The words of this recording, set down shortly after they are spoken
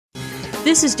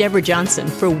This is Deborah Johnson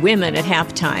for Women at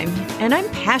Halftime, and I'm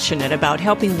passionate about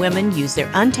helping women use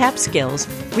their untapped skills,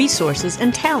 resources,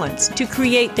 and talents to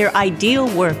create their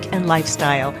ideal work and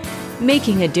lifestyle,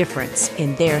 making a difference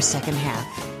in their second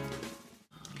half.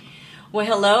 Well,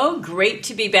 hello. Great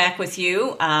to be back with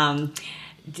you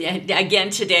again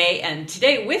today. And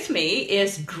today with me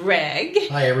is Greg.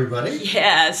 Hi, everybody.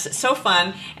 Yes, so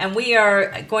fun. And we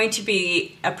are going to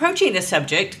be approaching the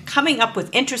subject, coming up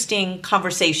with interesting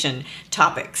conversation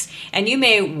topics. And you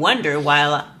may wonder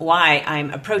why I'm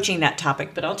approaching that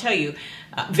topic, but I'll tell you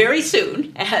very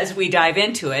soon as we dive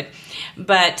into it.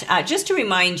 But just to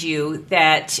remind you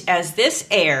that as this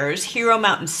airs, Hero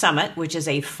Mountain Summit, which is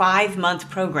a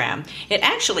 5-month program, it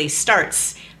actually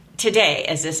starts today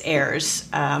as this airs,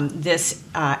 this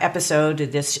episode,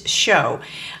 this show.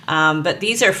 But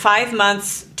these are 5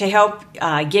 months to help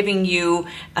giving you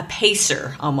a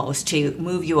pacer almost to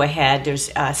move you ahead.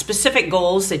 There's specific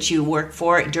goals that you work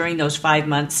for during those 5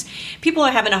 months. People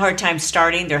are having a hard time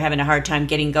starting. They're having a hard time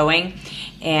getting going.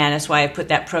 And that's why I put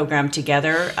that program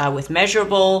together with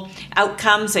measurable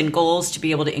outcomes and goals to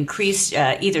be able to increase,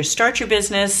 either start your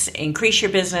business, increase your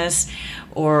business,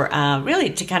 or really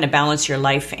to kind of balance your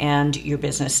life and your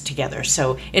business together.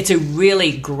 So it's a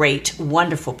really great,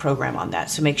 wonderful program on that.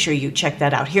 So make sure you check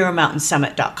that out,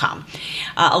 HeroMountainSummit.com.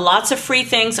 Lots of free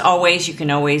things always. You can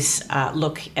always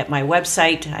look at my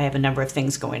website. I have a number of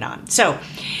things going on. So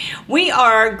we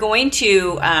are going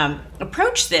to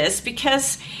approach this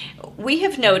because we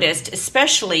have noticed,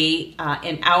 especially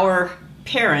in our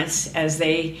parents, as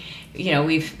they,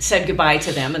 we've said goodbye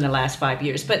to them in the last 5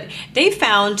 years, but they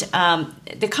found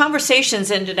the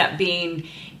conversations ended up being,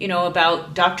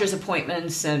 about doctor's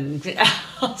appointments and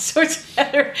all sorts of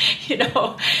other,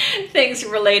 things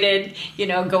related,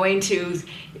 going to,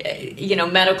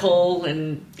 medical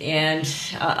and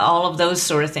all of those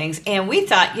sort of things. And we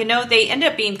thought, they end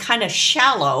up being kind of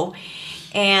shallow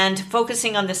and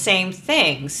focusing on the same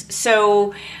things.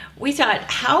 So we thought,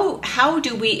 how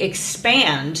do we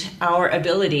expand our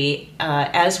ability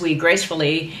as we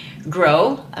gracefully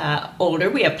grow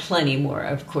older? We have plenty more,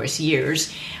 of course,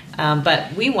 years,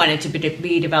 but we wanted to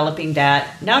be developing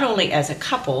that not only as a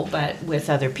couple, but with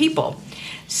other people.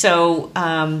 So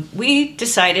we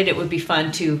decided it would be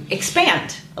fun to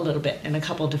expand a little bit in a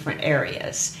couple different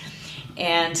areas.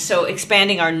 And so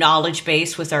expanding our knowledge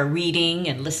base with our reading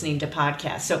and listening to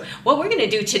podcasts. So what we're going to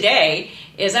do today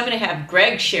is I'm going to have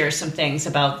Greg share some things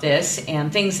about this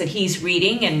and things that he's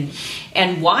reading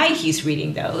and why he's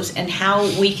reading those and how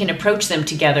we can approach them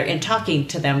together and talking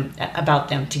to them about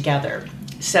them together.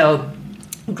 So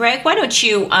Greg, why don't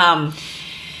you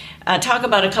talk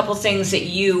about a couple things that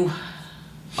you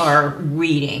are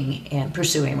reading and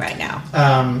pursuing right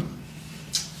now?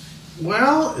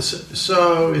 Well,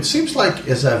 so it seems like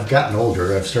as I've gotten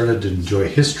older, I've started to enjoy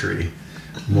history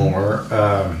more,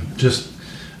 just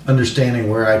understanding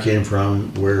where I came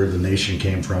from, where the nation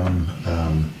came from,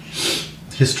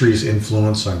 history's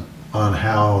influence on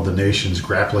how the nation's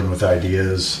grappling with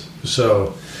ideas.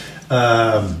 So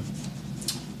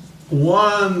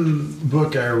one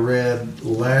book I read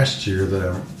last year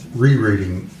that I'm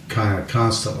rereading kind of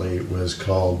constantly was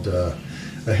called A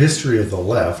History of the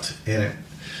Left, and it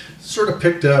sort of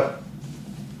picked up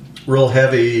real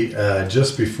heavy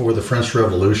just before the French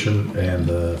Revolution and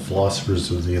the philosophers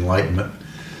of the Enlightenment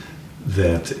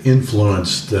that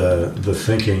influenced the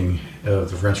thinking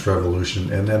of the French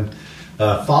Revolution, and then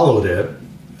followed it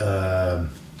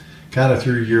kind of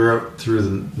through Europe, through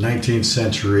the 19th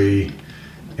century,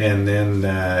 and then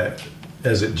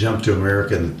as it jumped to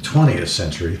America in the 20th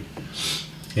century.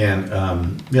 And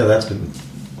that's been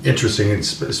interesting,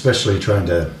 especially trying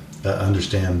to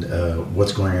understand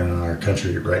what's going on in our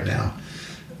country right now.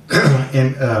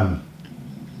 And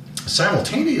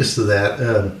simultaneous to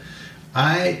that,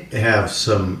 I have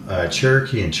some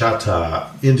Cherokee and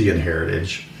Choctaw Indian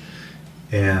heritage,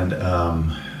 and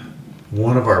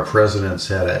one of our presidents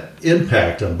had an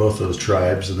impact on both those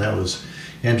tribes, and that was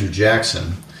Andrew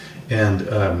Jackson. And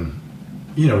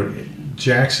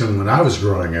Jackson, when I was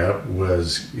growing up,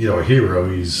 was a hero.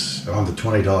 He's on the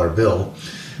 $20 bill.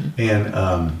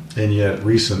 And yet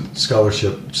recent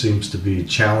scholarship seems to be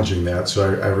challenging that.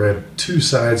 So I read two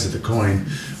sides of the coin.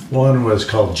 One was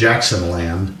called Jackson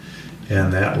Land,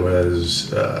 and that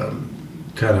was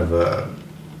kind of a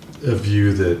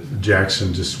view that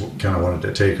Jackson just kind of wanted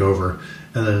to take over.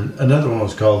 And then another one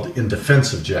was called In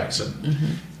Defense of Jackson.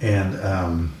 Mm-hmm.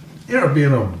 And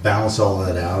being able to balance all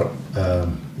that out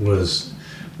was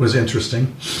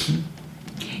interesting.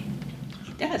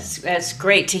 Yes, that's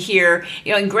great to hear.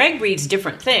 And Greg reads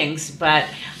different things, but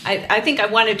I think I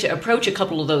wanted to approach a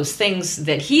couple of those things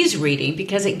that he's reading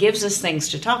because it gives us things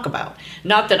to talk about.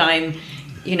 Not that I'm,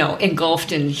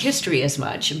 engulfed in history as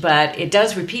much, but it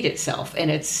does repeat itself,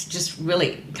 and it's just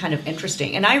really kind of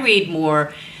interesting. And I read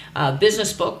more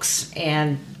business books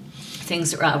and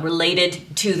things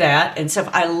related to that and stuff.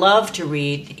 I love to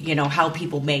read, how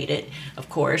people made it, of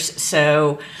course.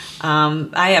 So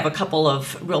I have a couple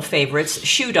of real favorites.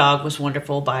 Shoe Dog was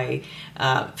wonderful by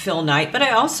Phil Knight, but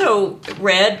I also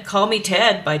read Call Me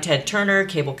Ted by Ted Turner,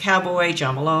 Cable Cowboy,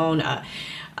 John Malone,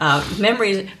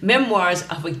 Memoirs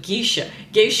of a Geisha.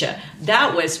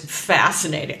 That was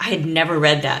fascinating. I had never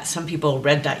read that. Some people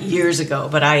read that years ago,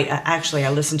 but I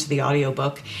listened to the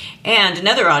audiobook. And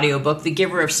another audiobook, The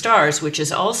Giver of Stars, which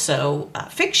is also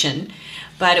fiction,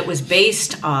 but it was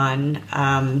based on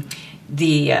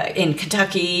in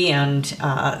Kentucky and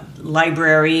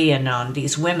library and on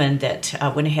these women that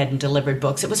went ahead and delivered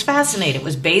books. It was fascinating. It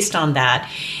was based on that.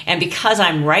 And because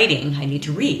I'm writing, I need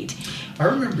to read. I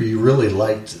remember you really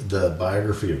liked the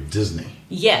biography of Disney.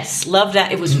 Yes, loved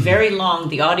that. It was very long.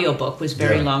 The audiobook was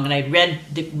very long, and I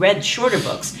read shorter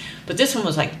books. But this one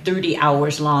was like 30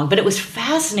 hours long. But it was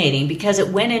fascinating because it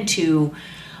went into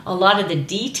a lot of the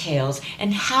details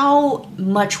and how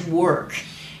much work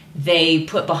they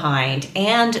put behind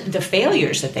and the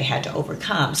failures that they had to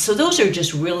overcome. So those are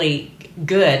just really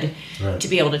good to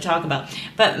be able to talk about.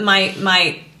 But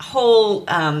my whole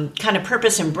kind of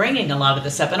purpose in bringing a lot of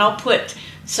this up, and I'll put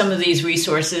some of these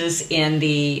resources in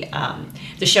the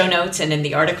show notes and in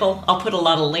the article. I'll put a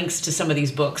lot of links to some of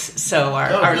these books so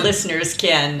our listeners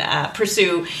can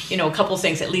pursue, a couple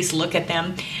things, at least look at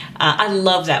them. I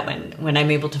love that when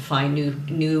I'm able to find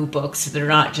new books that are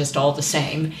not just all the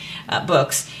same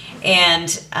books.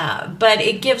 And but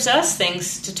it gives us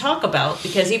things to talk about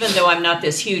because even though I'm not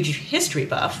this huge history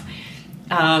buff,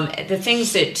 the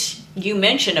things that you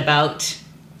mention about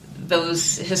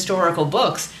those historical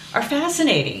books are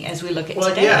fascinating as we look at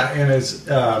today. Yeah, and it's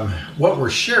what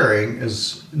we're sharing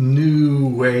is new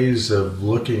ways of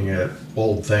looking at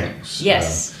old things.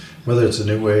 Yes. Whether it's a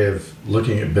new way of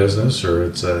looking at business or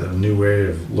it's a new way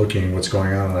of looking at what's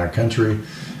going on in our country.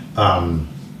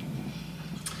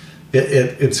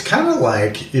 It's kind of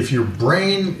like if your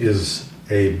brain is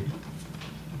a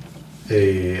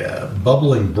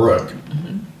bubbling brook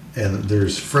and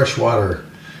there's fresh water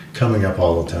coming up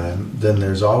all the time, then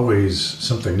there's always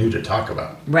something new to talk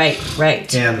about.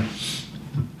 Right. And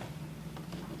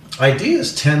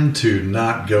ideas tend to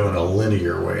not go in a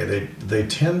linear way. They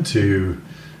tend to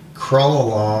crawl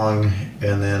along,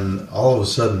 and then all of a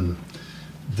sudden,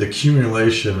 the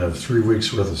accumulation of 3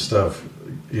 weeks worth of stuff,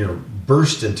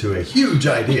 burst into a huge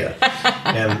idea,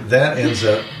 and that ends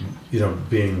up,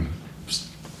 being,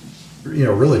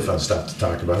 really fun stuff to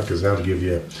talk about because that'll give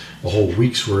you a whole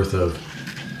week's worth of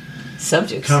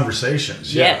subjects,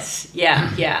 conversations. Yes,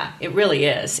 it really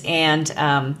is, and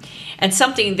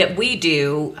something that we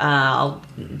do. I'll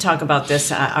talk about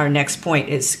this. Our next point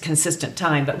is consistent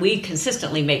time, but we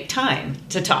consistently make time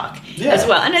to talk as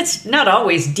well, and it's not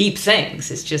always deep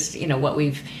things. It's just what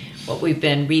we've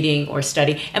been reading or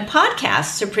studying, and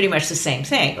podcasts are pretty much the same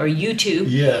thing, or YouTube.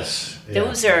 Yes.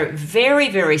 Those are very,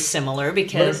 very similar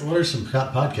because... What are some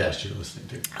podcasts you're listening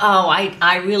to? Oh,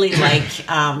 I really like...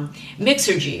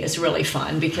 Mixergy is really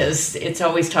fun because it's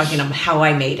always talking about how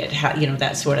I made it,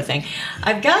 that sort of thing.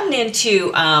 I've gotten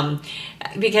into...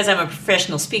 because I'm a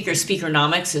professional speaker,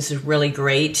 Speakernomics is really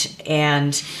great,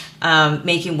 and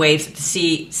making waves at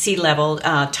the sea level.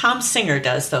 Tom Singer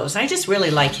does those, and I just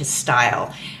really like his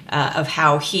style of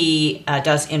how he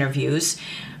does interviews.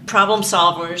 Problem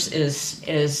Solvers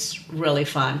is really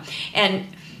fun. And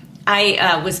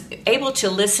I was able to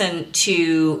listen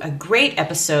to a great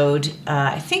episode,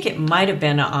 I think it might have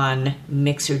been on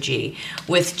Mixergy,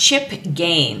 with Chip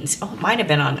Gaines. Oh, it might have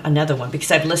been on another one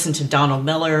because I've listened to Donald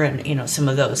Miller and some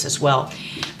of those as well.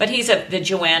 But he's the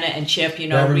Joanna and Chip, I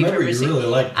remember you really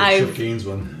liked the Chip Gaines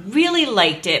one. Really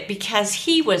liked it because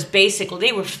he was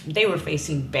basically they were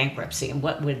facing bankruptcy and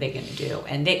what were they going to do,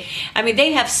 and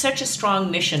they have such a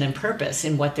strong mission and purpose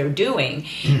in what they're doing,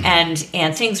 and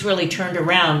things really turned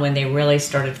around when they really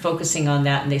started focusing on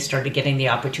that and they started getting the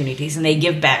opportunities and they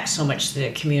give back so much to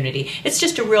the community. It's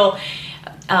just a real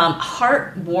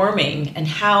heartwarming and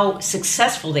how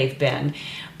successful they've been.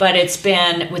 But it's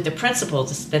been with the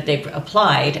principles that they've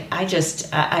applied.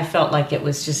 I felt like it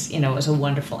was just, it was a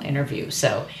wonderful interview.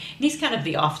 So he's kind of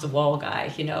the off the wall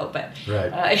guy, but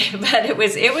right. But it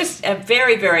was a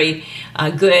very, very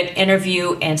good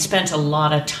interview, and spent a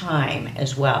lot of time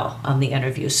as well on the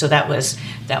interview. So that was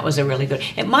a really good.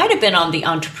 It might have been on the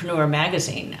Entrepreneur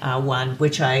magazine one,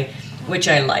 which I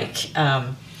like.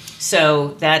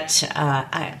 So that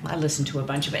I listened to a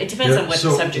bunch of it. It depends on what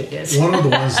the subject is. One of the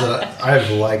ones that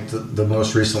I've liked the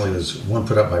most recently is one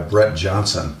put up by Brett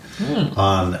Johnson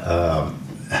on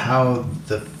how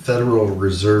the Federal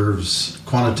Reserve's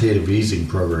quantitative easing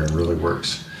program really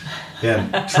works,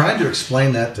 and trying to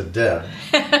explain that to Deb.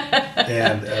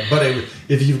 And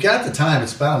if you've got the time,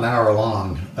 it's about an hour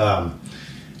long.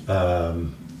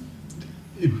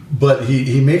 But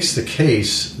he makes the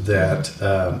case that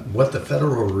what the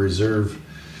Federal Reserve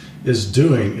is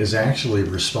doing is actually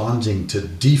responding to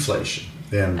deflation.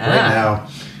 And right now,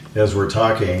 as we're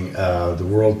talking, the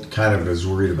world kind of is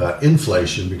worried about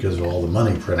inflation because of all the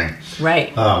money printing.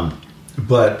 Right.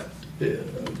 But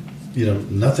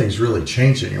nothing's really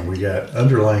changing, and we got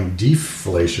underlying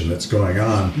deflation that's going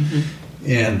on,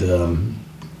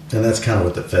 and that's kind of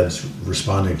what the Fed's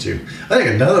responding to. I think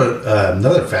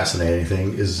another fascinating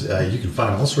thing is you can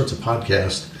find all sorts of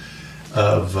podcasts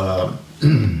of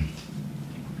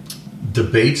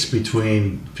debates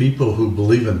between people who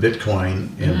believe in Bitcoin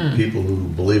and people who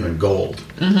believe in gold.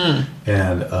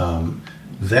 And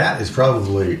that is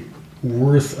probably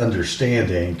worth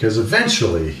understanding, because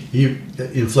eventually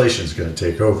inflation is going to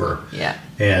take over. Yeah.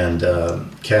 And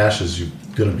cash is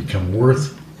going to become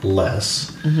worth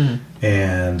less,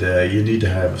 and you need to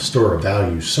have a store of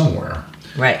value somewhere.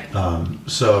 Right.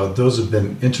 So those have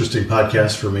been interesting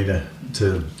podcasts for me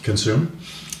to consume.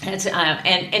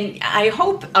 And I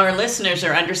hope our listeners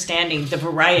are understanding the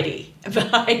variety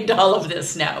behind all of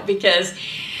this now, because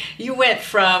you went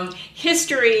from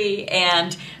history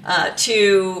and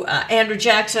to Andrew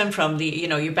Jackson from the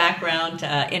your background,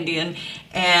 Indian,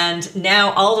 and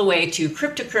now all the way to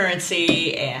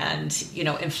cryptocurrency and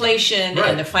inflation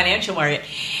and the financial market.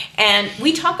 And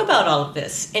we talk about all of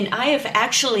this, and I have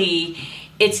actually.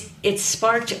 It's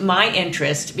sparked my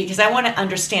interest because I want to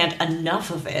understand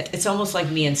enough of it. It's almost like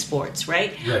me in sports,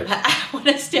 right? Right. I want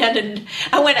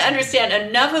to understand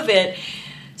enough of it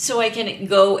so I can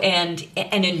go and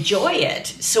enjoy it.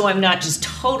 So I'm not just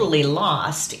totally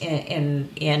lost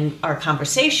in our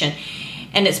conversation.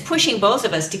 And it's pushing both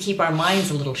of us to keep our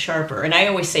minds a little sharper. And I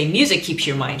always say music keeps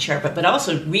your mind sharper, but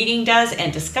also reading does,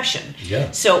 and discussion. Yeah.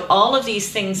 So all of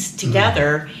these things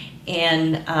together.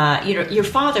 And your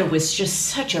father was just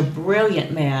such a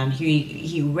brilliant man.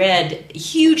 He read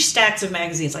huge stacks of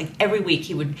magazines. Like every week,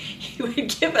 he would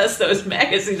give us those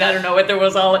magazines. I don't know what there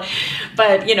was all,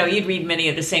 but you'd read many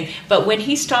of the same. But when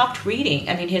he stopped reading,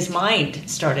 his mind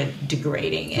started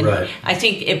degrading, and right. I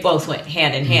think it both went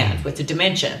hand in hand with the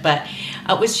dementia. But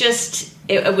it was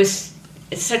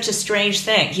it's such a strange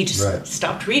thing. He just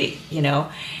stopped reading,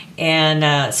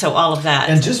 And so all of that.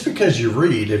 And just because you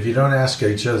read, if you don't ask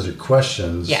each other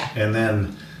questions, and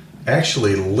then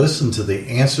actually listen to the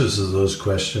answers to those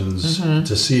questions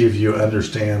to see if you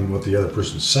understand what the other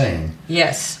person's saying.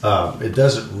 Yes. It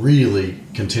doesn't really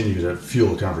continue to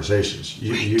fuel conversations.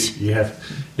 You have.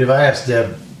 If I ask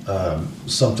Deb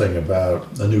something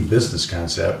about a new business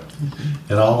concept,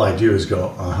 and all I do is go,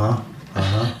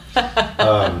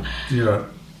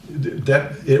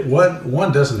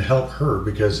 one doesn't help her,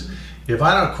 because if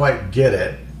I don't quite get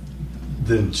it,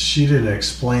 then she didn't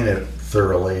explain it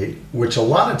thoroughly, which a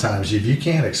lot of times if you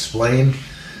can't explain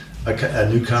a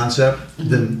new concept,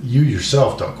 then you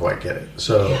yourself don't quite get it.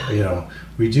 So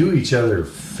we do each other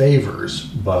favors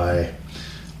by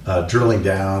drilling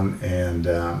down and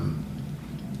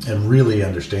really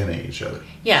understanding each other.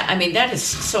 Yeah, that is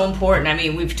so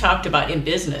important. We've talked about in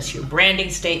business your branding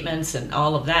statements and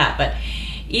all of that, but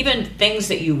even things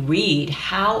that you read,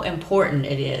 how important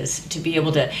it is to be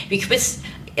able to, because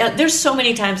there's so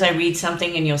many times I read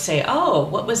something and you'll say, oh,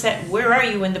 what was that? Where are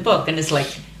you in the book? And it's like,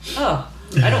 oh,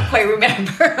 I don't quite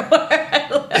remember where I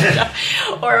left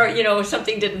off, or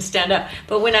something didn't stand up.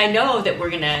 But when I know that we're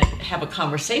going to have a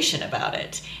conversation about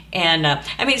it, and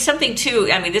something too.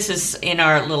 This is in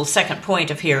our little second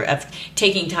point of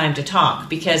taking time to talk,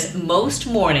 because most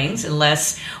mornings,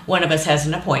 unless one of us has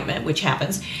an appointment, which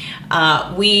happens,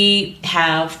 we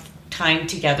have time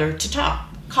together to talk,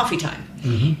 coffee time,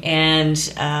 and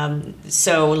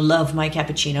so love my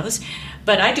cappuccinos.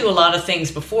 But I do a lot of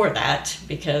things before that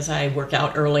because I work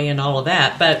out early and all of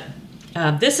that. But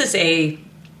this is a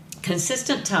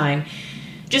consistent time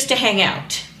just to hang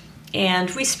out And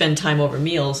we spend time over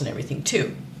meals and everything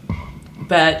too.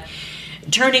 But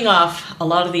turning off a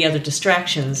lot of the other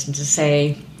distractions and to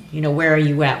say, where are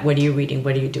you at? What are you reading?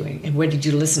 What are you doing? And what did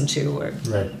you listen to? Or,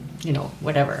 Right.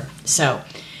 Whatever. So,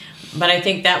 but I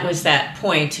think that was that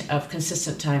point of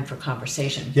consistent time for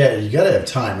conversation. Yeah, you got to have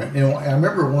time. I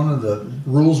remember one of the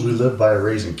rules we lived by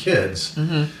raising kids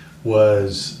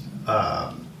was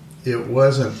it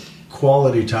wasn't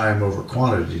quality time over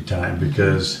quantity time,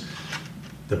 because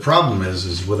the problem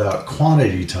is without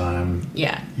quantity time,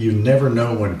 you never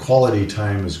know when quality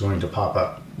time is going to pop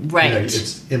up. Right.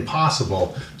 It's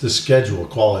impossible to schedule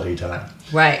quality time.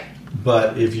 Right.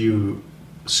 But if you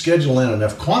schedule in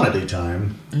enough quantity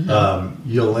time,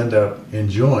 you'll end up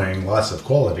enjoying lots of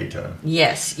quality time.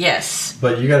 Yes.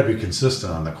 But you got to be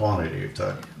consistent on the quantity of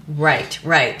time. Right.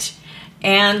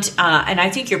 And I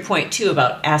think your point too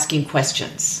about asking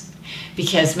questions,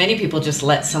 because many people just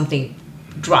let something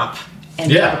drop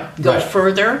and go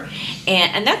further,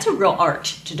 and that's a real art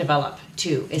to develop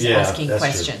too, is asking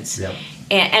questions. Yep.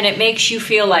 And it makes you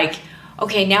feel like,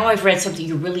 okay, now I've read something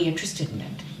you're really interested in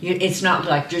it. It's not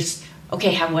like just,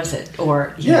 okay, how was it?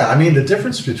 Or I mean, the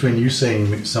difference between you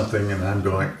saying something and I'm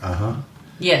going,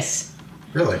 yes,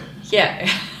 really,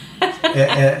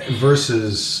 and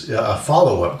versus a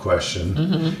follow-up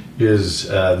question is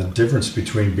the difference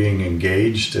between being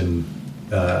engaged and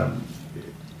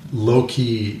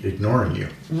low-key ignoring you.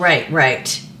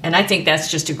 Right. And I think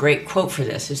that's just a great quote for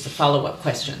this, is the follow-up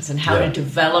questions and how to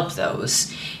develop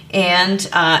those. And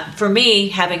for me,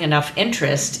 having enough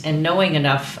interest and knowing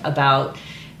enough about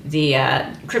the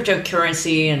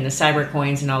cryptocurrency and the cyber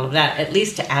coins and all of that, at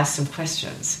least to ask some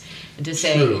questions and to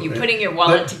say, you're putting your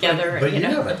wallet together. But you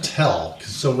have a tell.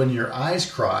 So when your eyes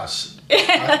cross,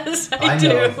 yes, I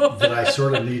know that I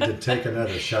sort of need to take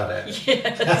another shot at it.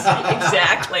 Yes,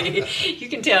 exactly. You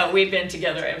can tell we've been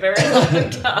together a very long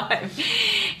time.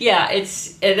 Yeah,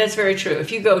 that's very true.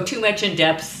 If you go too much in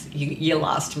depth, you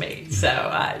lost me.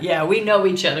 So we know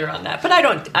each other on that. But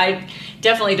I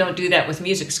definitely don't do that with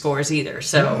music scores either.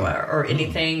 So or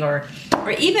anything, or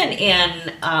even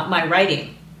in my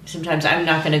writing. Sometimes I'm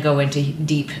not going to go into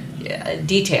deep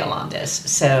detail on this.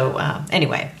 So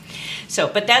anyway.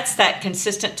 But that's that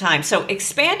consistent time. So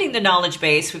expanding the knowledge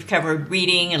base, we've covered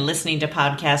reading and listening to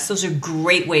podcasts. Those are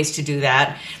great ways to do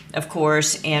that, of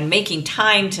course, and making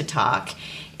time to talk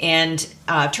and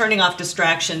turning off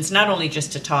distractions, not only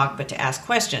just to talk, but to ask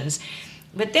questions.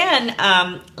 But then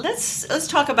let's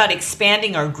talk about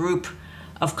expanding our group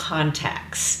of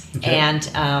contacts and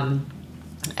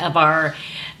of our,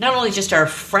 not only just our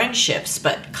friendships,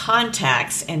 but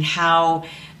contacts, and how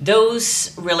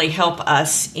those really help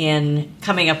us in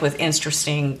coming up with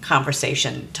interesting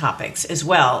conversation topics as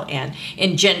well, and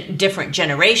in different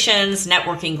generations,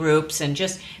 networking groups, and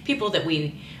just people that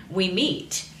we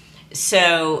meet.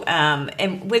 So,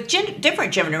 and with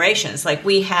different generations, like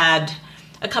we had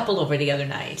a couple over the other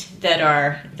night that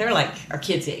they're like our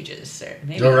kids' ages.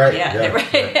 Maybe,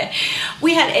 right.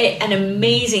 We had an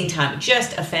amazing time,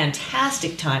 just a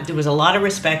fantastic time. There was a lot of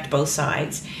respect both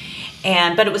sides.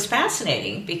 But it was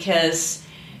fascinating because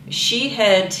she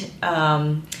had,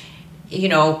 come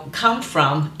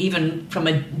from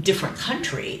a different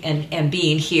country and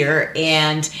being here,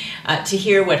 and to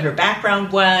hear what her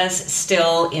background was,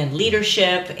 still in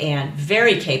leadership and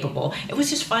very capable. It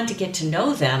was just fun to get to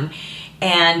know them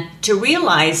and to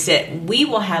realize that we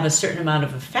will have a certain amount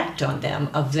of effect on them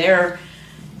of their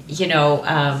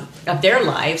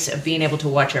lives, of being able to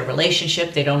watch our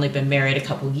relationship. They'd only been married a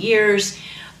couple years.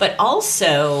 But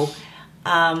also,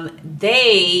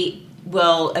 we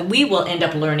will end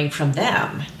up learning from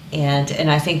them, and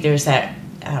I think there's that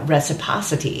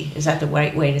reciprocity. Is that the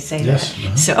right way to say yes,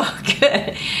 that? So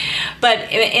good.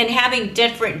 But in having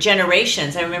different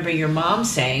generations, I remember your mom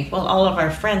saying, "Well, all of our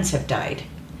friends have died."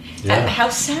 Yeah. How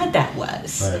sad that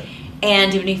was. Right.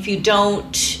 And even if you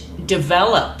don't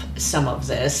develop some of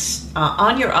this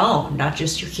on your own, not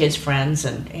just your kids' friends,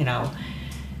 and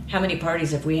how many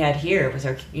parties have we had here with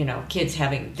our, kids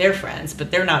having their friends,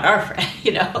 but they're not our friends,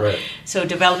 Right. So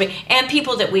developing, and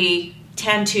people that we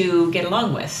tend to get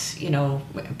along with,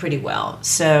 pretty well.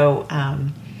 So,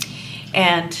 you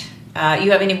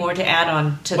have any more to add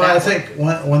on to that? Well, I think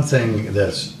one thing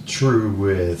that's true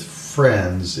with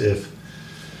friends, if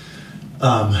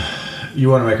you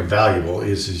want to make them valuable,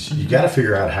 is you got to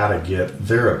figure out how to get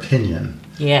their opinion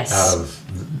out of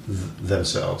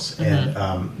themselves. Mm-hmm.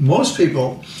 And most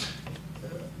people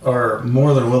are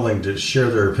more than willing to share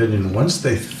their opinion once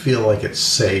they feel like it's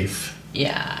safe.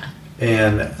 Yeah.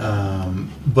 And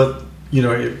but you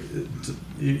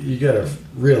got to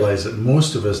realize that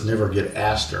most of us never get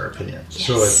asked our opinion. Yes.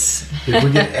 So if we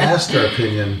get asked our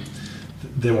opinion,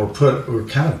 then we're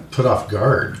kind of put off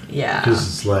guard. Yeah. Because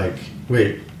it's like,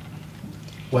 wait,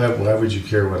 why would you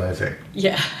care what I think?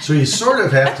 Yeah. So you sort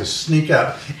of have to sneak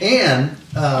up, and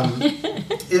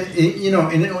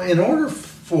in order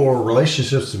for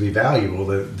relationships to be valuable,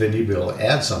 they need to be able to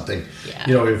add something.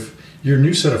 Yeah. If your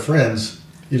new set of friends,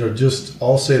 just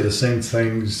all say the same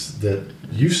things that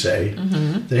you say,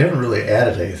 they haven't really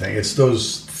added anything. It's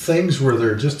those things where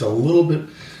they're just a little bit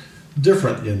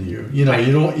different in you. Right.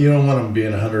 You don't want them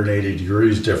being 180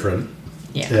 degrees different.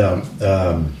 Yeah.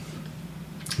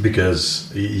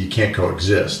 Because you can't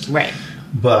coexist. Right.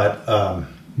 But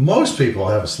most people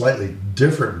have a slightly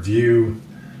different view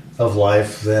of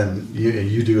life than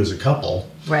you do as a couple.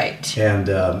 Right. And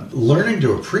learning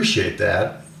to appreciate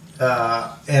that,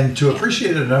 and to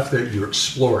appreciate it enough that you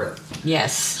explore it.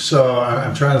 Yes. So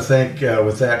I'm trying to think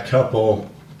with that couple,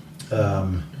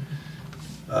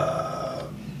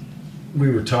 we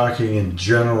were talking in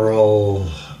general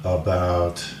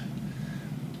about,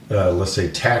 let's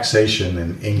say, taxation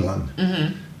in England.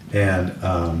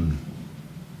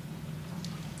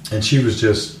 And she was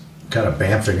just kind of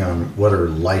bamfing on what her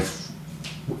life,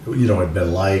 had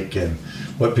been like, and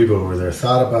what people over there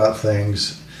thought about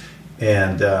things.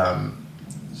 And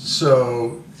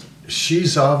so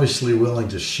she's obviously willing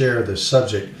to share this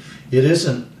subject. It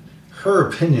isn't her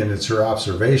opinion, it's her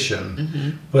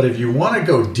observation. But if you want to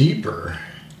go deeper,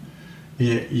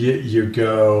 you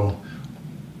go,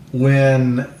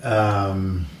 when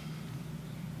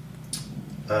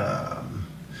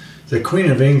the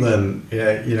Queen of England,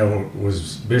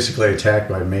 was basically attacked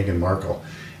by Meghan Markle,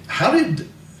 how did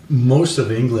most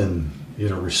of England,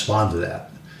 respond to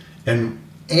that? And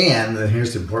then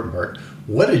here's the important part: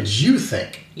 what did you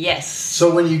think? Yes.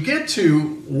 So when you get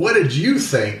to what did you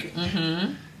think,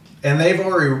 and they've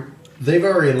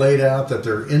already laid out that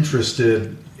they're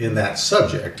interested in that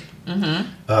subject,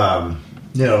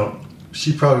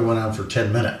 she probably went on for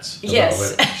 10 minutes about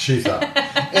what she thought,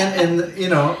 and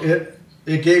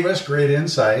it gave us great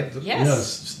insight.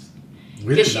 Yes.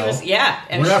 We didn't she know. was,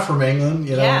 We're not from England,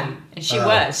 Yeah, and she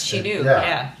she knew.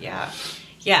 Yeah.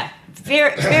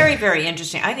 Very, very, very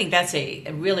interesting. I think that's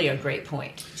really a great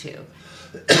point too.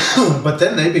 But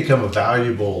then they become a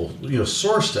valuable,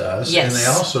 source to us, Yes. and they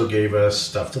also gave us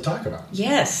stuff to talk about.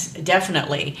 Yes,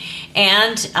 definitely,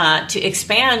 and to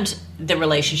expand the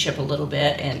relationship a little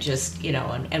bit, and just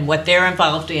and what they're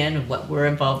involved in, and what we're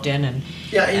involved in, and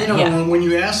when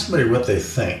you ask somebody what they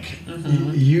think,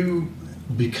 you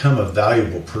become a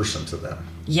valuable person to them.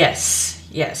 Yes,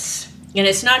 yes. And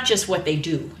it's not just what they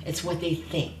do; it's what they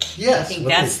think. Yes, I think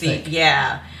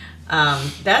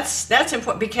that's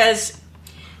important, because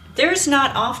there's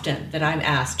not often that I'm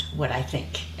asked what I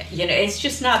think. It's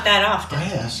just not that often. I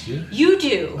ask you. You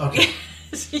do. Okay.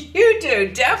 Yes, you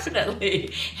do,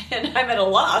 definitely. And I'm at a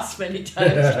loss many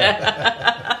times.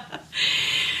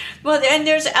 Well, and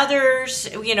there's others,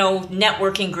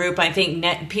 networking group. I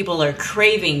think people are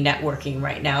craving networking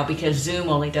right now because Zoom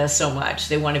only does so much.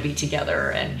 They want to be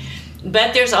together,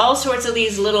 but there's all sorts of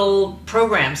these little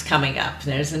programs coming up.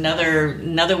 There's another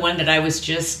one that I was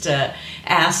just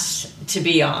asked to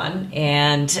be on,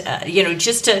 and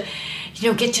just to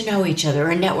get to know each other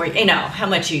or network. How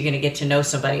much are you going to get to know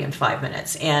somebody in 5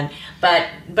 minutes? But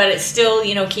it's still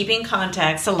keeping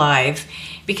contacts alive,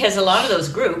 because a lot of those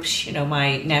groups,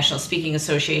 my National Speaking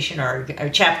Association or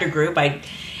chapter group, I've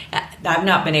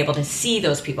not been able to see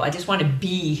those people. I just want to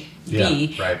be.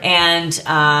 Right. And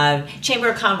Chamber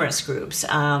of Commerce groups,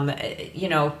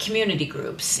 community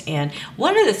groups. And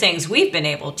one of the things we've been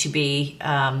able to be,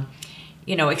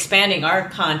 expanding our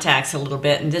contacts a little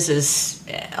bit, and this is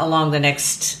along the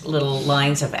next little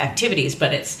lines of activities,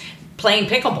 but it's playing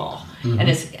pickleball. And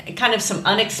it's kind of some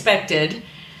unexpected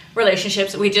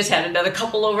relationships. We just had another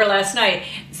couple over last night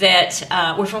that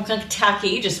were from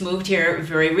Kentucky, just moved here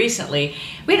very recently.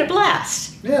 We had a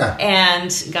blast. Yeah.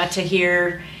 And got to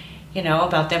hear,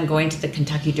 about them going to the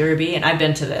Kentucky Derby. And I've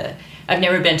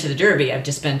never been to the Derby. I've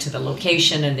just been to the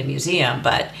location and the museum.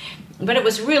 But it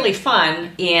was really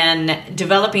fun in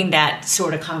developing that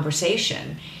sort of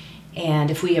conversation.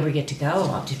 And if we ever get to go,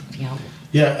 I'll just,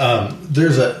 Yeah,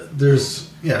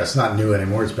 it's not new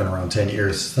anymore. It's been around 10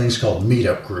 years. Things called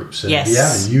meetup groups. And Yes. if you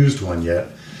haven't used one yet,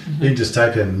 you can just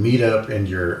type in meetup in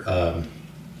your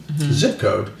zip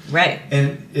code. Right.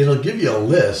 And it'll give you a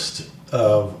list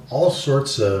of all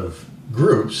sorts of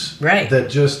groups that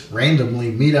just randomly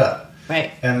meet up.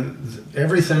 Right. And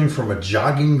everything from a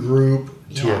jogging group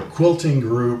to a quilting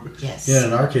group. Yes.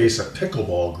 In our case, a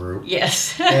pickleball group.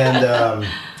 Yes. And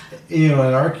You know,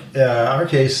 in our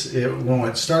case, when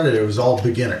it started, it was all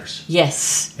beginners.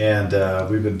 Yes. And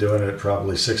we've been doing it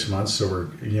probably 6 months, so we're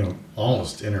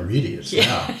almost intermediates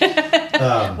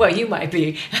now. Well, you might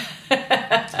be.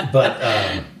 But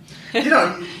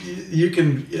you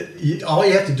can. All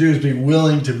you have to do is be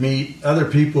willing to meet other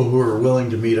people who are willing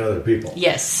to meet other people.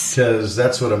 Yes. Because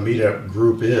that's what a meetup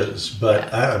group is.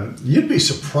 But you'd be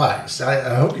surprised.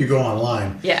 I hope you go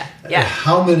online. Yeah.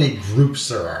 How many groups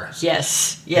there are.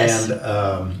 Yes. And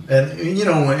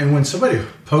when somebody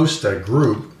posts a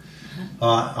group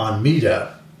on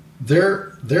Meetup,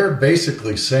 they're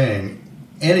basically saying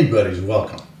anybody's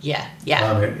welcome. Yeah.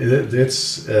 I mean,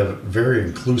 it's a very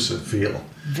inclusive feel.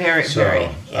 Very.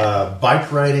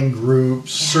 Bike riding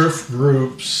groups, surf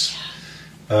groups,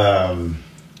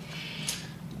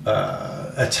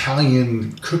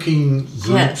 Italian cooking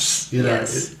groups.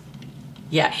 Yes.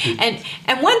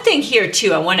 And one thing here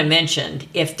too, I want to mention: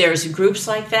 if there's groups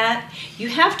like that, you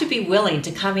have to be willing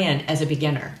to come in as a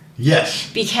beginner. Yes.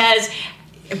 Because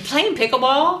playing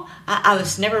pickleball, I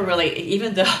was never really,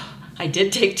 even though I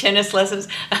did take tennis lessons,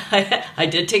 I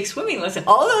did take swimming lessons,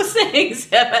 all those things,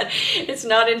 but it's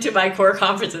not into my core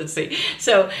competency.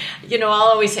 So, I'll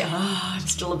always say, I'm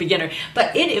still a beginner.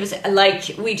 But it was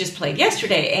like we just played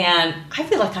yesterday, and I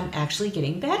feel like I'm actually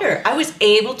getting better. I was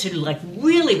able to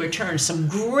really return some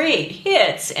great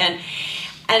hits, and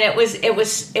it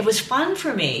was fun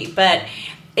for me. But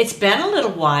it's been a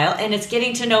little while, and it's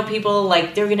getting to know people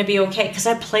like they're going to be okay. Because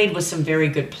I played with some very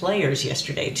good players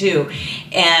yesterday too,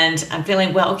 and I'm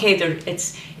feeling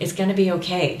it's going to be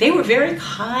okay. They were very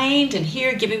kind and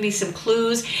giving me some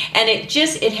clues, and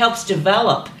it helps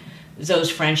develop those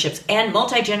friendships, and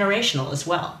multi-generational as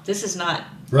well. This is not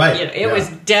right. It was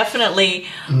definitely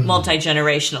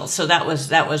multi-generational. So that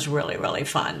was really, really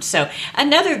fun. So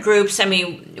another groups,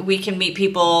 we can meet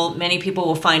people. Many people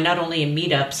will find not only in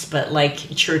meetups, but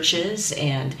like churches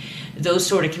and those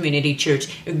sort of community church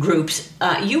groups.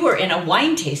 You were in a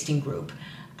wine tasting group.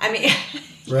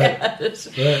 Right. Yes.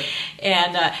 Right.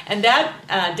 And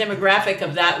that demographic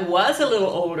of that was a little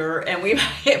older, and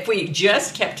if we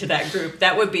just kept to that group,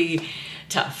 that would be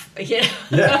tough. Yeah,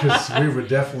 because we would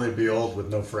definitely be old with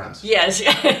no friends. Yes.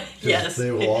 Yes.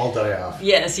 They will all die off.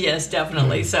 Yes,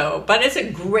 definitely. So, but it's a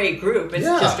great group. It's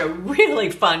just a really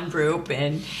fun group,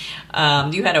 and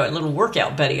you had a little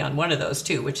workout buddy on one of those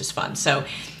too, which is fun. So.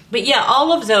 But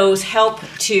all of those help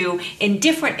in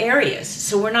different areas.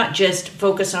 So we're not just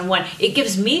focused on one. It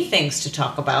gives me things to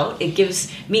talk about. It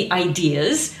gives me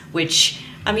ideas, which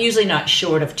I'm usually not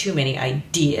short of too many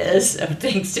ideas of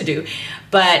things to do.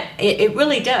 But it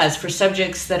really does for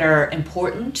subjects that are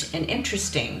important and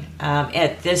interesting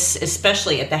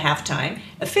especially at the halftime,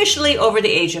 officially over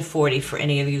the age of 40 for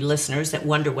any of you listeners that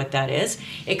wonder what that is.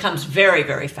 It comes very,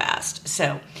 very fast.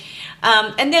 So.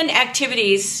 And then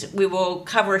activities we will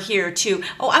cover here too.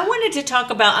 I wanted to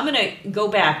talk about, I'm going to go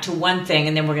back to one thing,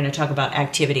 and then we're going to talk about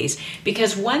activities.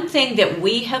 Because one thing that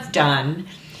we have done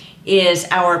is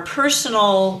our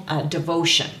personal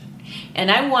devotion.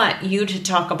 And I want you to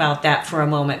talk about that for a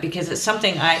moment, because it's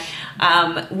something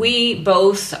we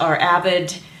both are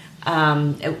avid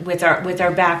with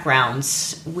our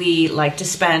backgrounds. We like to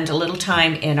spend a little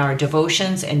time in our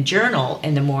devotions and journal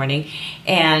in the morning,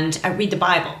 and I read the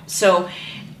Bible. So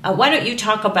why don't you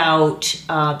talk about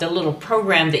the little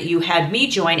program that you had me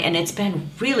join, and it's been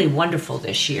really wonderful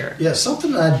this year. Yeah,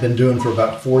 something that I've been doing for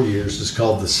about 4 years is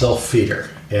called the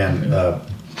Self-Feeder, and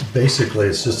basically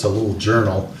it's just a little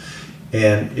journal,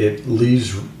 and it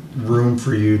leaves room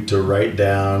for you to write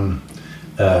down,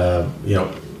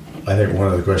 I think one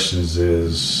of the questions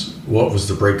is, what was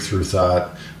the breakthrough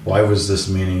thought? Why was this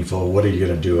meaningful? What are you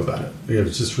going to do about it?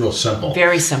 It's just real simple.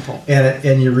 Very simple.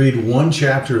 And you read one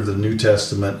chapter of the New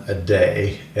Testament a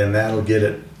day, and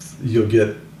you'll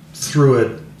get through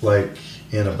it like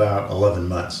in about 11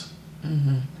 months.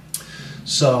 Mm-hmm.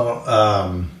 So,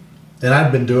 and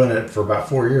I've been doing it for about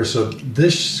 4 years. So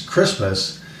this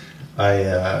Christmas, I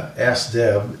asked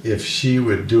Deb if she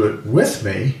would do it with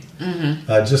me.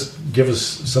 Mm-hmm. Just give us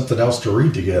something else to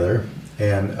read together.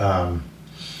 And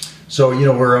so,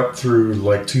 we're up through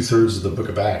like 2/3 of the book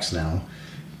of Acts now.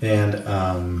 And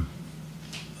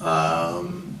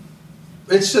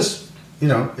it's just,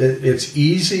 it's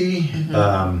easy.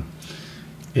 Mm-hmm.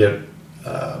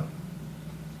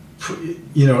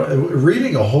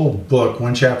 Reading a whole book,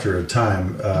 one chapter at a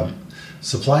time,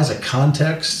 supplies a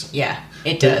context. Yeah.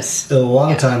 It does. A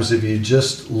lot of times, if you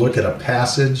just look at a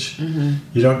passage, mm-hmm.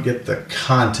 you don't get the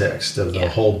context of the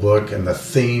whole book and the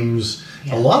themes.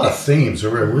 Yeah. A lot of themes.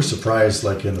 We're surprised,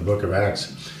 like in the book of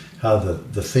Acts, how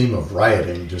the theme of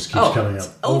rioting just keeps coming up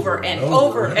over and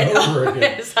over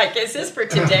again. It's like, is this for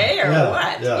today or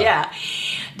what? Yeah.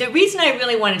 The reason I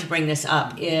really wanted to bring this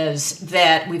up is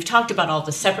that we've talked about all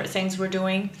the separate things we're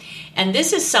doing, and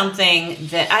this is something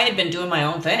that I had been doing my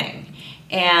own thing.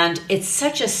 And it's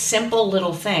such a simple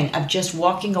little thing of just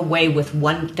walking away with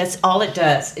one. That's all it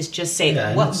does is just say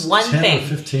one 10 thing. Or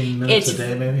 15 minutes a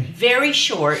day, maybe. Very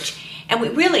short. And we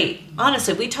really,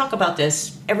 honestly, we talk about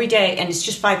this every day, and it's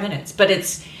just 5 minutes. But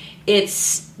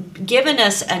it's given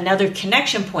us another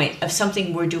connection point of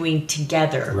something we're doing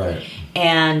together. Right.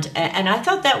 And I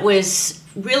thought that was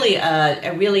really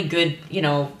a really good,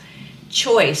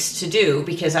 choice to do,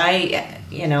 because I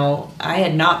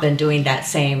had not been doing that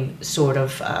same sort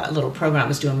of little program. I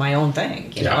was doing my own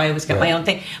thing. I always got my own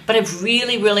thing. But I've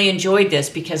really, really enjoyed this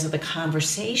because of the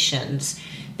conversations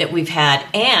that we've had,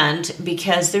 and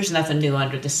because there's nothing new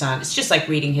under the sun. It's just like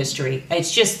reading history.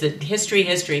 It's just the history.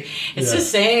 It's the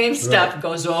same stuff,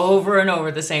 goes over and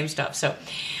over the same stuff. So,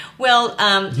 well,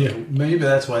 maybe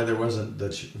that's why there wasn't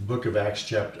the Book of Acts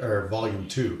chapter or volume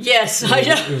 2. Yes,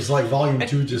 it was like volume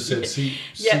 2 just said see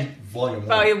volume 1.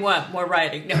 Volume 1, more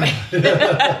writing. No.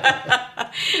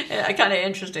 Kind of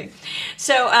interesting.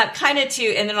 So,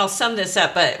 and then I'll sum this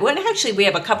up. But actually, we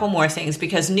have a couple more things,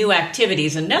 because new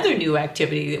activities. Another new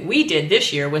activity that we did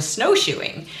this year was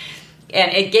snowshoeing.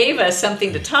 And it gave us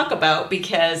something to talk about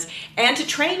and to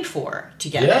train for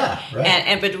together. Yeah,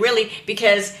 right. But really,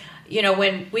 because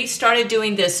when we started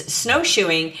doing this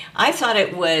snowshoeing, I thought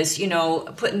it was,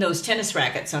 putting those tennis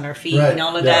rackets on our feet and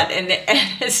all of that. And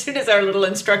as soon as our little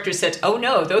instructor said, "Oh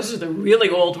no, those are the really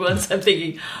old ones," I'm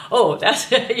thinking, "Oh,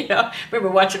 that's," I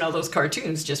remember watching all those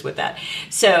cartoons just with that.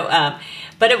 So,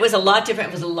 but it was a lot different.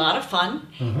 It was a lot of fun.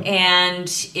 Mm-hmm. And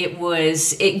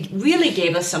it really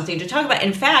gave us something to talk about.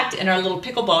 In fact, in our little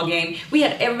pickleball game, we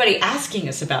had everybody asking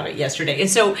us about it yesterday. And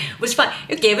so it was fun.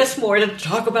 It gave us more to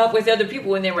talk about with other people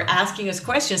when they were asking us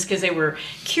questions, because they were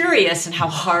curious and how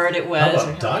hard it was. How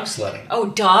about dog sledding? Oh,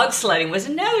 dog sledding was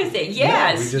another thing.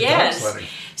 Yes, we did dog sledding.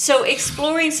 So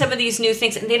exploring some of these new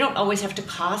things, and they don't always have to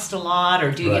cost a lot, or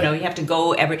you have to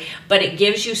go but it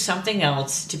gives you something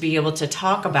else to be able to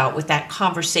talk about with that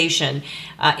conversation,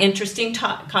 interesting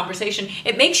conversation.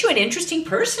 It makes you an interesting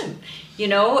person,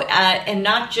 and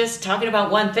not just talking about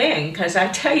one thing, because I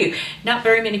tell you, not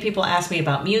very many people ask me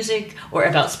about music or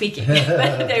about speaking,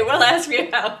 but they will ask me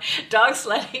about dog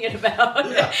sledding and about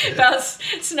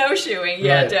snowshoeing.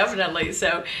 Yeah, definitely.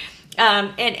 So,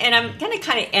 and I'm going to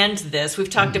kind of end this. We've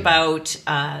talked about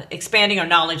expanding our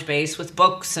knowledge base with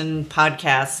books and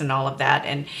podcasts and all of that,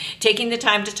 and taking the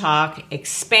time to talk,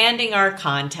 expanding our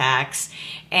contacts,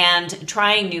 and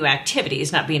trying new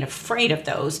activities, not being afraid of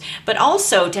those, but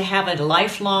also to have a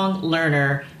lifelong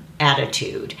learner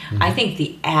attitude. Mm-hmm. I think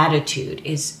the attitude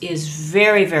is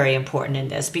very, very important in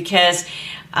this, because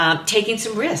taking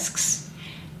some risks.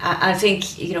 I think,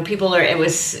 people are,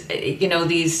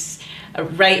 these...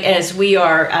 Right as we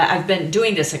are, I've been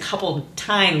doing this a couple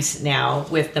times now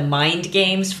with the mind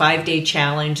games, 5-day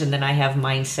challenge, and then I have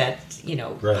mindset,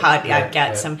 I've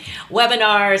got some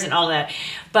webinars and all that.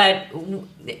 But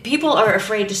people are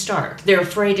afraid to start. They're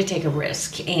afraid to take a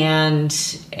risk. And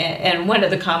one of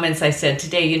the comments I said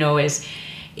today,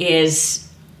 is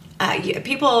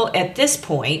people at this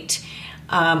point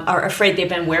are afraid. They've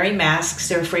been wearing masks.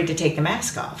 They're afraid to take the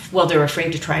mask off. Well, they're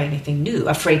afraid to try anything new.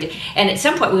 And at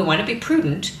some point we want to be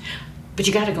prudent, but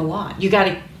you got to go on. You got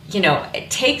to,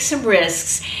 take some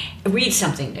risks, read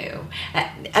something new,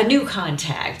 a new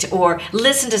contact, or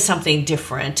listen to something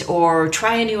different, or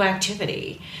try a new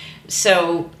activity.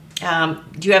 So,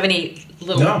 do you have any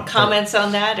little comments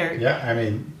on that? Or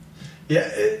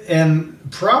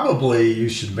and probably you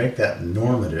should make that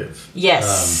normative.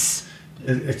 Yes.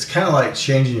 It's kind of like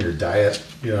changing your diet.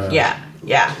 Yeah.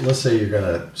 Let's say you're going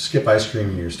to skip ice cream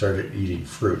and you started eating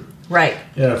fruit. Right.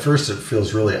 At first it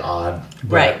feels really odd.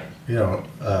 But, right.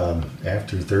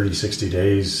 After 30, 60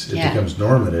 days, it becomes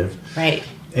normative. Right.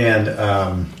 And,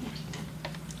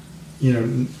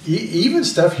 even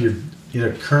stuff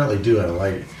you're currently doing,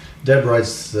 like Deb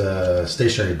rides the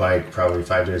stationary bike probably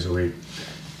 5 days a week.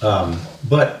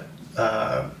 But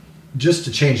just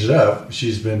to change it up,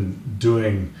 she's been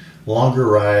doing longer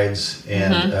rides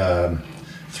and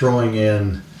throwing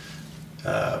in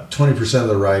 20% of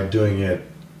the ride, doing it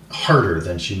harder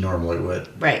than she normally would.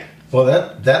 Right. Well,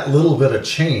 that little bit of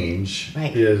change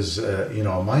is a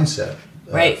mindset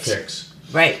fix.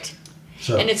 Right.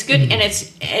 So, and it's good,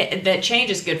 and that change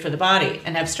is good for the body.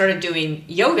 And I've started doing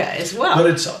yoga as well.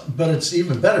 But it's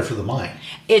even better for the mind.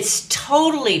 It's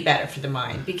totally better for the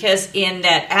mind, because in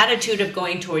that attitude of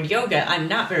going toward yoga, I'm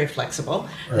not very flexible.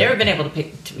 Right. Never been able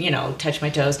to touch my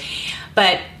toes.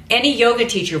 But any yoga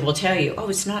teacher will tell you, oh,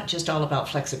 it's not just all about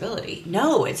flexibility.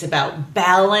 No, it's about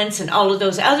balance and all of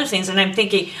those other things. And I'm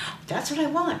thinking, that's what I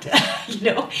want,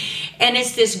 And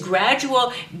it's this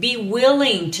gradual, be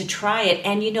willing to try it.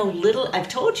 And, I've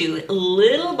told you,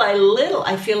 little by little,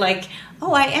 I feel like,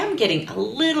 oh, I am getting a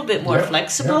little bit more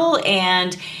flexible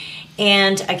and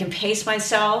I can pace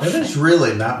myself. And there's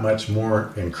really not much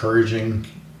more encouraging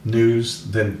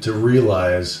news than to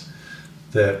realize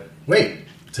that, wait,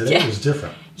 today was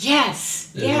different.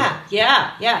 Yes. Yeah.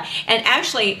 And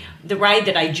actually, the ride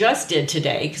that I just did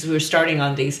today, because we were starting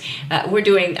on these, I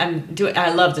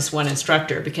love this one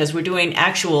instructor, because we're doing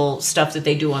actual stuff that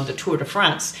they do on the Tour de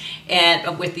France,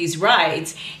 and with these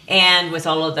rides, and with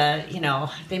all of the,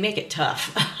 they make it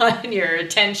tough on your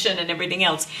attention and everything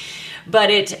else. But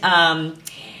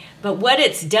but what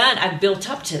it's done, I've built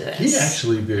up to this. He'd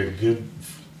actually be a good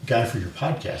guy for your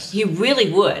podcast. You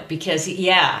really would, because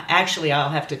actually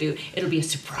it'll be a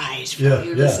surprise for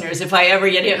you listeners if I ever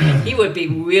get him. He would be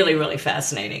really, really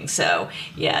fascinating. So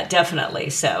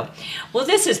definitely. So, well,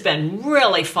 this has been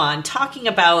really fun talking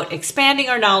about expanding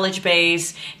our knowledge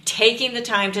base, taking the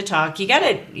time to talk. You got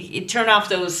to turn off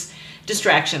those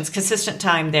distractions, consistent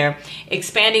time there,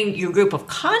 expanding your group of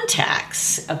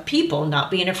contacts of people,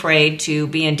 not being afraid to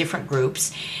be in different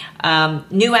groups,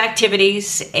 new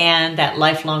activities, and that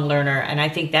lifelong learner. And I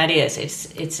think that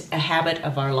it's a habit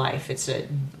of our life. It's a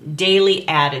daily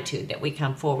attitude that we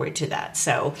come forward to that.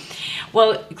 So,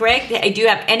 well, Greg, do you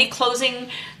have any closing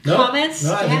comments?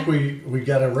 No, I think we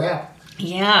got a wrap.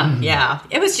 Yeah.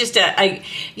 It was just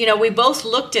we both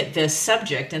looked at this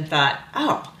subject and thought,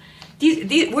 oh,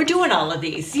 we're doing all of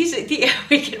these.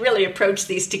 We can really approach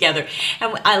these together.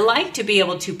 And I like to be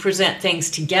able to present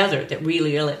things together that we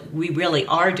really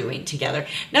are doing together.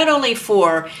 Not only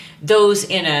for those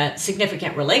in a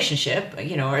significant relationship,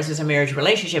 ours is a marriage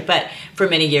relationship, but for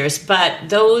many years, but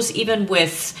those even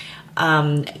with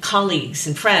colleagues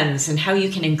and friends, and how you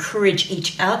can encourage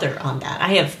each other on that. I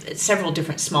have several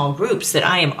different small groups that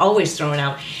I am always throwing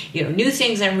out, new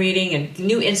things I'm reading and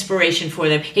new inspiration for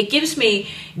them. It gives me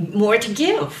more to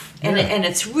give, and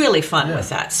it's really fun with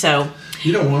that. So,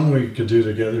 one we could do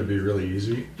together would be really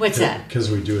easy. What's that?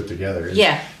 Because we do it together.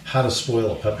 How to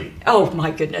spoil a puppy. Oh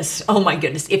my goodness!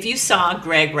 If you saw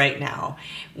Greg right now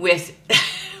with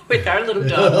our little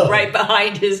dog right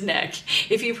behind his neck,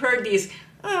 if you've heard these.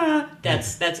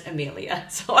 That's Amelia.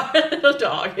 So our little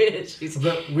dog.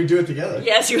 But we do it together.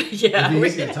 Yes, It'd be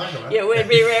easy to talk about. Yeah, it would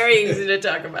be very easy to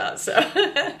talk about. So,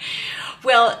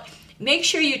 well, make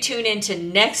sure you tune into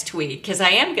next week, because I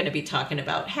am going to be talking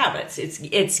about habits.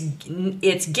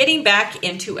 It's getting back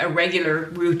into a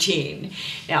regular routine.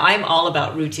 Now, I'm all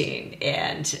about routine,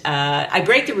 and I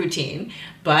break the routine,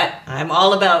 but I'm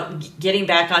all about getting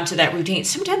back onto that routine.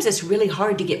 Sometimes it's really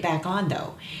hard to get back on,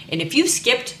 though. And if you've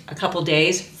skipped a couple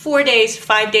days, 4 days,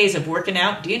 5 days of working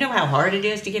out, do you know how hard it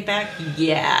is to get back?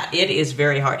 Yeah, it is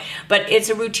very hard. But it's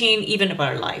a routine even of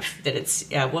our life.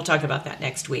 We'll talk about that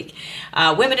next week.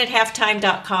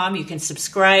 WomenAtHalftime.com. You can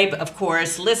subscribe, of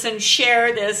course, listen,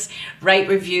 share this, write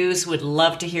reviews. Would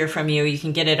love to hear from you. You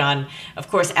can get it on, of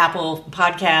course, Apple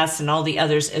Podcasts and all the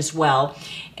others as well.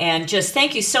 And just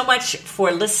thank you so much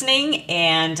for listening,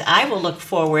 and I will look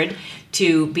forward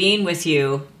to being with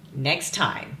you next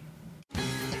time.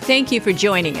 Thank you for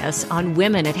joining us on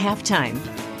Women at Halftime.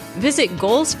 Visit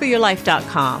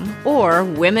goalsforyourlife.com or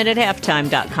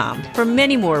womenathalftime.com for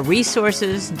many more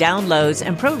resources, downloads,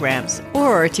 and programs,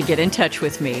 or to get in touch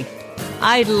with me.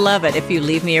 I'd love it if you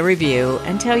leave me a review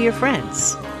and tell your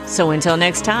friends. So until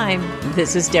next time,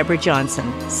 this is Deborah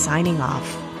Johnson, signing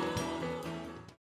off.